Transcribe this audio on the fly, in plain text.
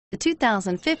The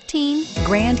 2015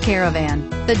 Grand Caravan.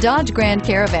 The Dodge Grand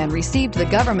Caravan received the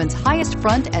government's highest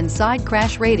front and side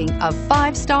crash rating of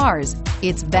 5 stars.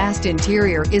 Its vast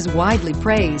interior is widely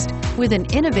praised, with an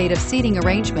innovative seating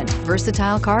arrangement,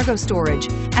 versatile cargo storage,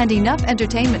 and enough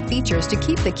entertainment features to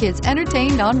keep the kids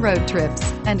entertained on road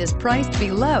trips, and is priced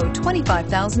below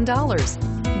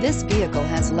 $25,000. This vehicle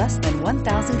has less than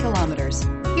 1,000 kilometers.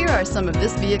 Here are some of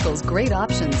this vehicle's great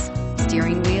options: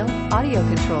 steering wheel audio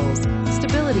controls,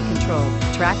 stability control,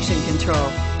 traction control,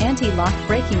 anti-lock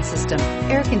braking system,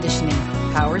 air conditioning,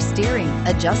 power steering,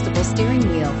 adjustable steering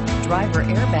wheel, driver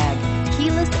airbag,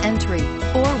 keyless entry,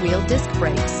 4-wheel disc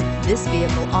brakes. This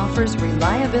vehicle offers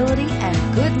reliability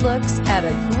and good looks at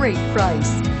a great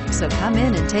price. So come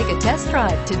in and take a test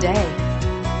drive today.